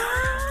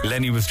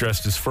 Lenny was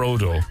dressed as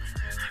Frodo.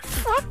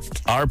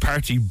 What? Our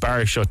party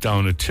bar shut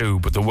down at 2,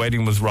 but the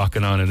wedding was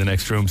rocking on in the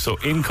next room. So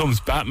in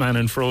comes Batman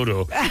and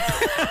Frodo.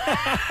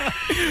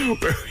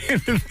 We're in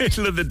the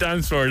middle of the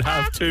dance floor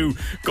at 2:30,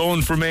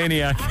 going for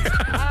Maniac.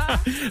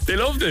 They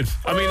loved it.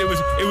 I mean,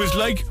 it was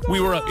like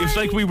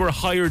we were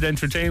hired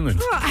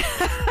entertainment.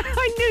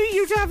 I knew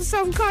you'd have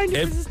some kind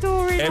of a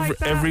story like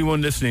that.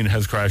 Everyone listening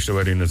has crashed a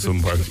wedding at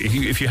some point.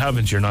 If you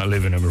haven't, you're not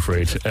living, I'm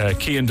afraid.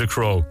 Cian de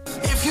Crow.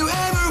 If you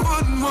ever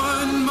want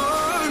one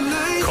more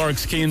night,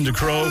 Cork's Cian de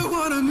Crow,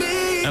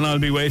 and I'll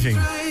be waiting.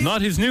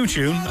 Not his new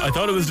tune. I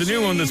thought it was the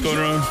new one that's going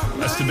around.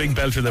 That's the big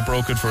belter that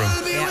broke it for him.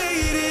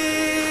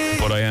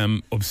 But I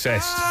am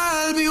obsessed.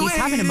 He's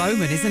having a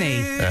moment, isn't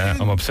he?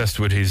 I'm obsessed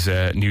with his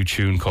new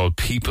tune called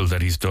People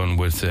that he's done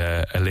with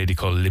a lady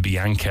called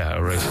Libyanka.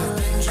 All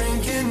right.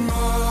 drinking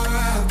more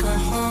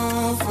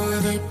alcohol for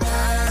the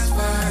past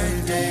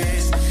 5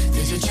 days.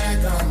 Did you check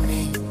on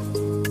me?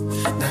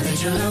 Now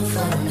did you look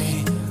for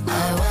me?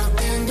 I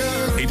walked in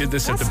the... He did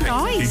this at the That's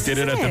picnic. nice, He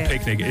did it at isn't the it?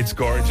 picnic. It's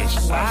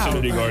gorgeous. Wow.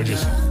 Absolutely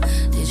gorgeous.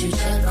 Did you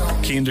check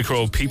on me? Cian de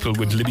Crow, People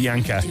with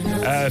Libyanka.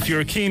 If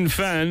you're a keen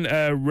fan,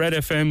 Red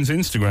FM's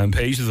Instagram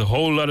page, there's a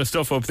whole lot of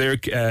stuff up there.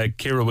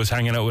 Kira was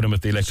hanging out with him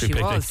at the electric She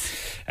picnic. was.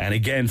 And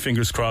again,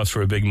 fingers crossed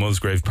for a big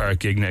Musgrave Park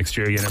gig next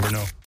year. You never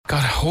know.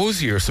 Got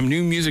Hosier, some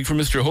new music from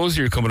Mr.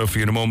 Hosier coming up for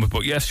you in a moment.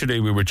 But yesterday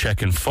we were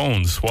checking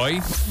phones.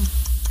 Why?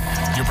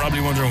 You're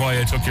probably wondering why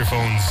I took your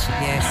phones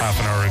half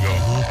an hour ago.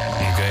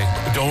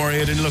 Okay. Don't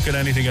worry, I didn't look at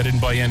anything. I didn't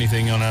buy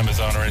anything on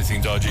Amazon or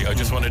anything dodgy. I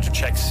just wanted to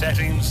check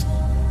settings.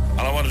 And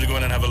I wanted to go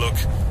in and have a look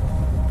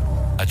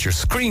at your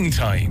screen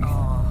time.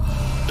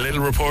 A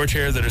little report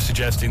here that are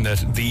suggesting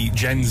that the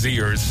Gen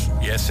Zers,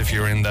 yes, if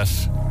you're in that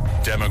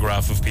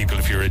demographic of people,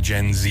 if you're a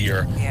Gen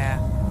Zer,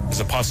 there's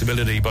a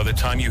possibility by the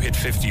time you hit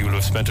 50, you'll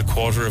have spent a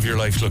quarter of your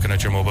life looking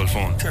at your mobile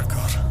phone. Dear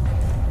God.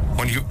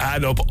 When you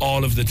add up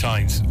all of the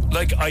times,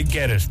 like, I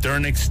get it, they're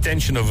an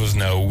extension of us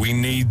now. We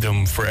need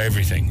them for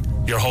everything.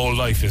 Your whole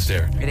life is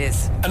there. It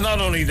is. And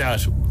not only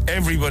that,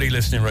 everybody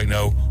listening right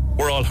now,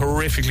 we're all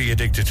horrifically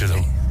addicted to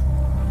them.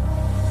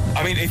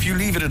 I mean, if you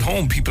leave it at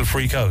home, people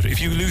freak out.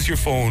 If you lose your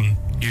phone,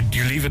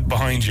 you leave it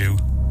behind you.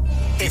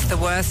 It's the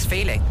worst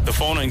feeling. The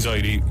phone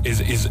anxiety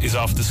is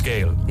off the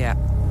scale. Yeah.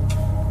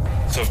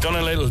 So I've done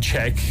a little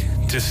check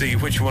to see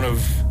which one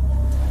of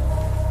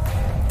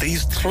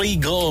these 3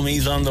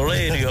 gummies on the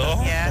radio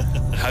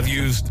have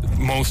used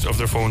most of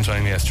their phone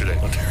time yesterday.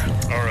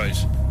 All right.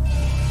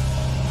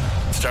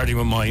 Starting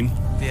with mine.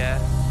 Yeah.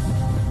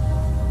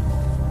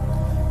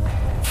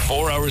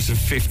 4 hours and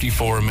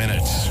 54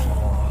 minutes.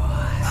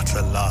 That's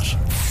a lot.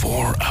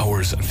 4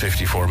 hours and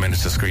 54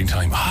 minutes of screen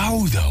time.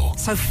 How, though?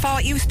 So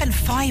far, you spent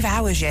 5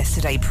 hours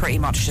yesterday pretty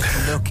much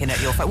just looking at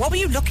your phone. What were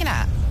you looking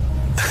at?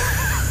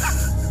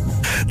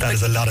 That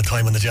is a lot of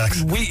time on the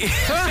jacks.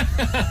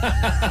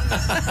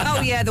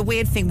 Oh, yeah, the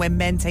weird thing when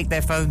men take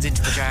their phones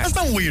into the jack. That's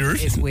not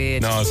weird. It's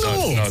weird. No, it's not.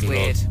 It's Not at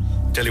weird.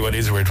 all. Tell you what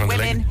is weird when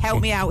Women,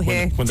 help me out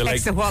here. When the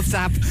Text leg, the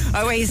WhatsApp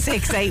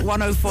 0868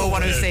 104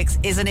 106.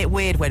 Isn't it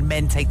weird when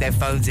men take their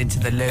phones into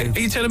the loo? are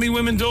you telling me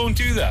women don't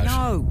do that?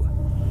 No.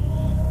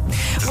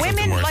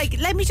 Women, worse. like,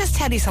 let me just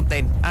tell you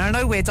something. And I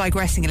know we're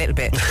digressing a little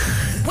bit.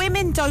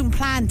 Women don't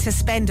plan to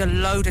spend a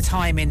load of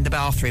time in the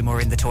bathroom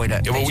or in the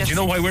toilet. Yeah, well, do you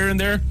know why we're in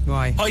there?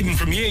 Why? Hiding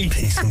from ye.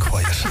 Peace and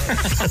quiet.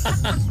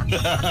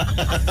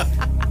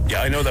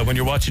 Yeah, I know that when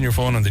you're watching your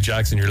phone on the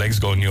jacks and your legs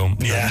going, you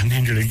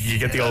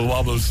get the old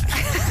wobbles.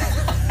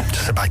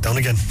 Just sit back down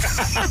again.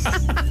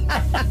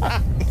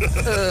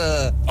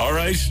 All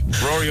right,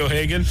 Rory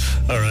O'Hagan.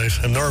 All right,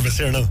 I'm nervous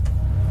here now.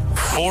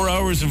 4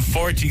 hours and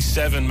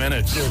 47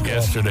 minutes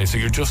yesterday, so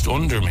you're just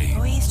under me.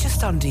 Oh, he's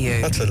just under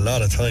you. That's a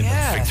lot of time.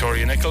 Yeah.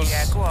 Victoria Nichols.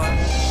 Yeah, go on.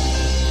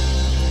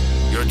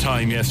 Your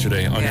time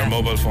yesterday on your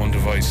mobile phone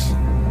device.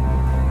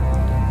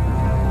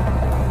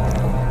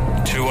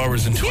 2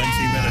 hours and 20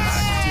 minutes.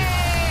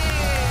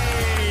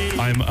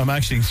 I'm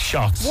actually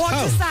shocked. What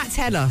does that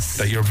tell us?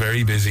 That you're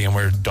very busy and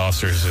we're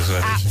dossers.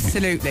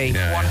 Absolutely,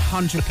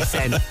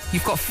 100%.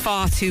 You've got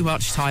far too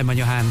much time on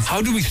your hands.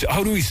 How do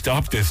we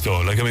stop this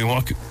though? Like, I mean,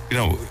 what, you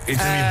know, Do we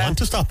want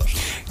to stop it?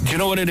 do you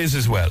know what it is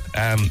as well?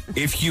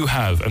 If you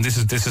have, and this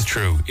is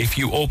true, if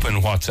you open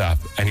WhatsApp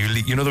and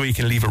you know the way you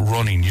can leave it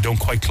running, you don't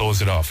quite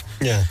close it off.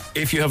 Yeah.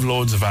 If you have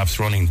loads of apps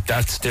running,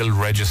 that's still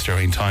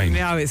registering time.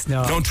 No, it's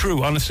not. No,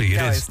 true. Honestly, it is.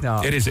 No, it's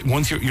not. It is.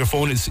 Once your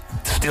phone is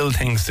still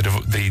thinks that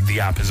the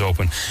app is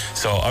open.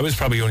 So I was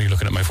probably only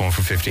looking at my phone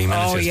for 15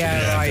 minutes. Oh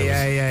yeah, right.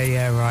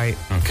 Yeah, right.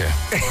 Okay.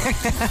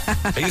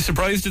 Are you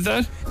surprised at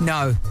that?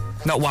 No,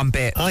 not one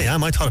bit. I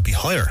am. I thought it'd be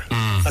higher.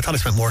 I thought I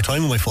spent more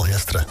time on my phone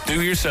yesterday.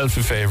 Do yourself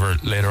a favour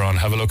later on.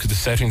 Have a look at the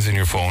settings in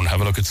your phone.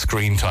 Have a look at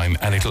screen time,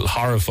 and it'll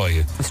horrify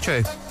you. That's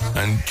true.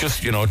 And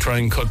just, you know, try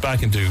and cut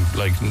back and do,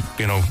 like,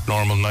 you know,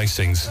 normal nice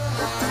things,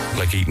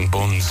 like eating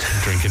buns,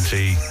 drinking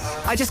tea.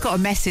 I just got a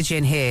message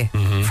in here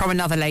from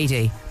another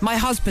lady. My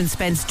husband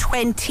spends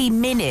 20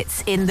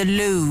 minutes in the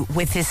loo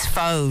with his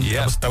phone.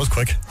 Yeah, That was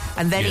quick.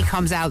 And then he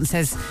comes out and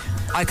says,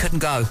 I couldn't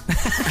go.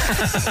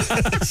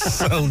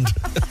 Sound.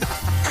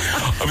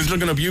 I was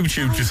looking up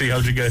YouTube to see how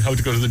to go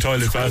to the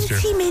toilet faster.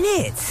 20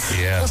 minutes?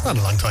 Yeah, That's not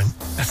a long time.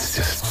 that's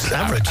just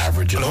Average.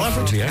 Average. Below enough,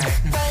 average. Yeah.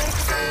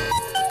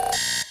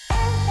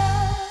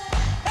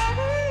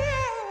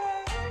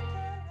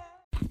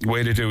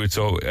 Way to do it.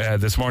 So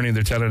this morning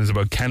they're telling us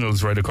about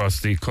kennels right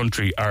across the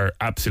country are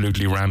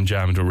absolutely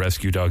ram-jammed with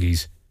rescue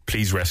doggies.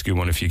 Please rescue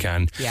one if you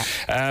can. Yeah.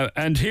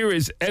 And here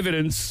is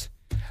evidence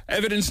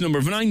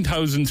number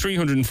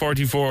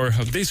 9,344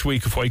 of this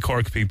week of why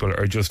Cork people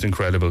are just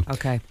incredible.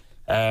 Okay.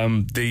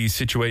 The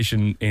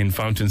situation in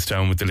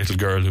Fountainstown with the little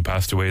girl who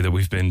passed away that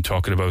we've been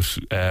talking about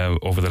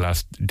over the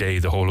last day,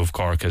 the whole of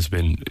Cork has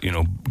been, you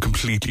know,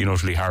 completely and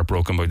utterly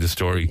heartbroken by the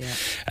story.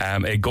 Yeah.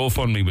 A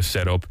GoFundMe was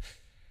set up.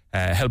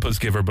 Help us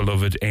give our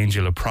beloved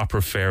Angel a proper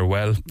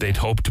farewell. They'd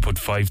hoped to put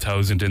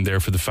 5,000 in there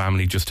for the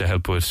family just to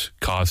help with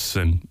costs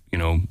and, you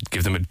know,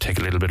 take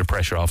a little bit of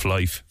pressure off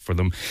life for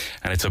them.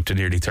 And it's up to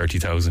nearly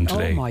 30,000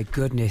 today. Oh my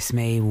goodness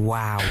me,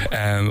 wow.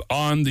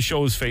 On the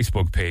show's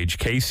Facebook page,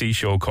 KC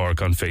Show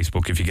Cork on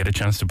Facebook, if you get a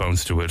chance to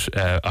bounce to it,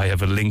 I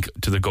have a link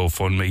to the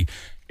GoFundMe.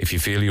 If you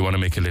feel you want to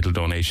make a little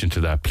donation to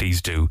that,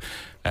 please do.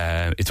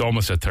 It's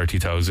almost at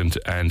 30,000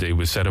 and it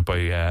was set up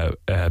by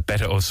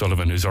Betta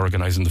O'Sullivan, who's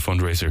organising the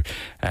fundraiser,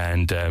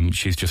 and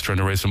she's just trying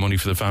to raise some money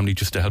for the family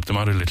just to help them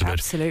out a little bit.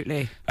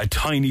 Absolutely. A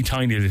tiny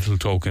little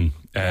token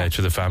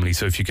to the family.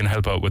 So if you can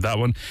help out with that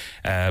one,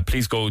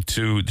 please go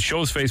to the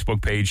show's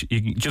Facebook page.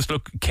 You can just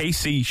look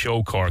KC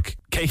Show Cork,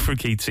 K for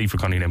Keith, C for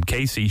Cunningham,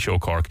 KC Show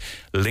Cork.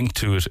 Link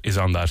to it is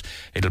on that.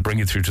 It'll bring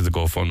you through to the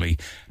GoFundMe,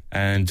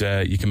 and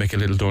you can make a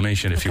little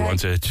donation if you want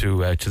to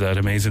that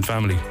amazing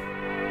family.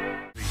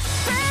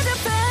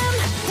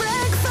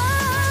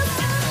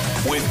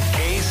 With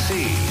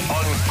KC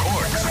on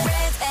Cork's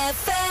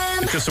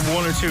Just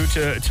one or two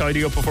to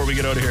tidy up before we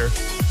get out of here.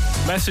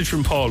 Message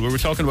from Paul. We were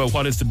talking about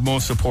what is the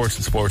most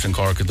supported sport in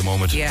Cork at the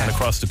moment and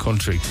across the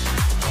country.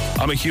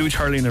 I'm a huge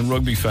hurling and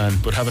rugby fan,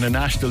 but having a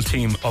national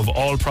team of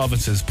all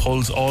provinces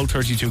pulls all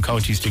 32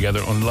 counties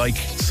together, unlike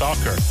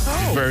soccer.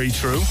 Very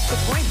true. Good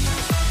point.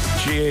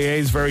 GAA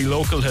is very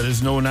local. It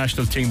has no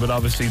national team, but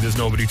obviously there's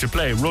nobody to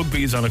play.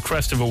 Rugby is on a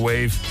crest of a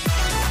wave.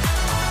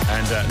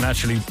 And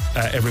naturally,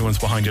 everyone's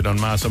behind it en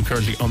masse. I'm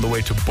currently on the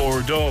way to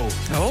Bordeaux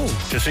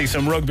to see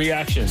some rugby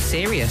action.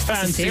 Serious.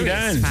 Fancy serious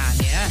Dan. Fan,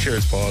 yeah.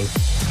 Cheers, Paul.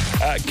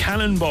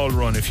 Cannonball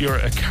Run. If you're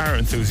a car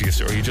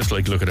enthusiast or you just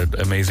like looking at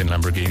amazing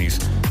Lamborghinis,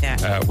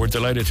 we're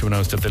delighted to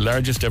announce that the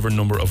largest ever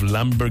number of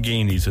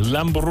Lamborghinis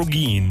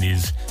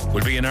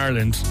will be in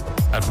Ireland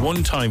at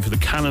one time for the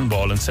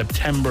Cannonball on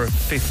September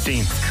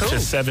 15th to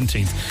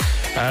 17th.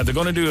 They're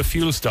going to do a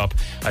fuel stop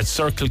at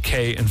Circle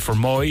K in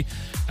Fermoy,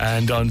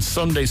 and on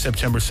Sunday,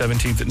 September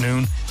 17th at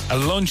noon, a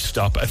lunch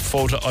stop at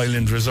Fota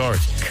Island Resort.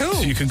 Cool.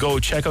 So you can go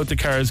check out the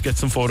cars, get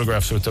some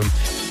photographs with them.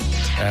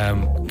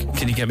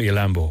 Can you get me a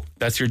Lambo?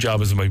 That's your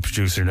job as my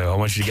producer now. I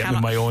want you to get me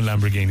my own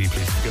Lamborghini,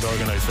 please. You could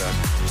organise that.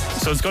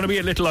 So it's going to be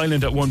at Little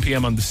Island at 1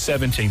 p.m. on the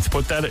 17th.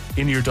 Put that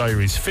in your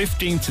diaries.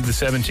 15th to the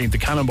 17th, the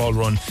Cannonball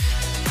Run.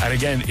 And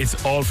again,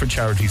 it's all for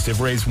charities.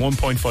 They've raised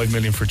 1.5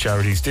 million for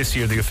charities. This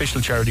year, the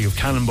official charity of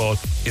Cannonball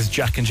is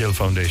Jack and Jill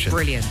Foundation.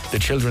 Brilliant. The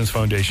Children's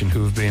Foundation,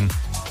 who have been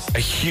a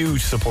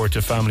huge support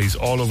to families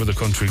all over the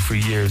country for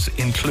years,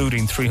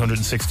 including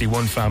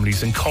 361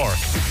 families in Cork.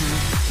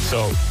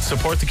 So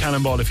support the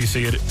Cannonball if you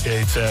see it.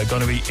 It's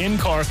going to be in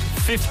Cork,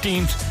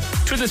 15th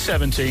to the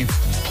 17th.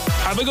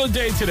 Have a good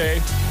day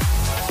today.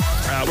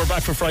 We're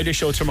back for Friday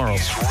show tomorrow.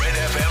 Red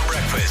FM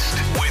Breakfast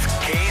with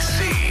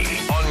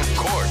KC on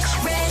Cork's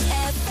Red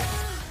FM.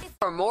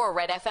 For more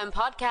Red FM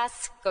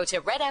podcasts, go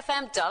to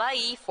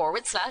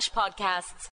redfm.ie/podcasts.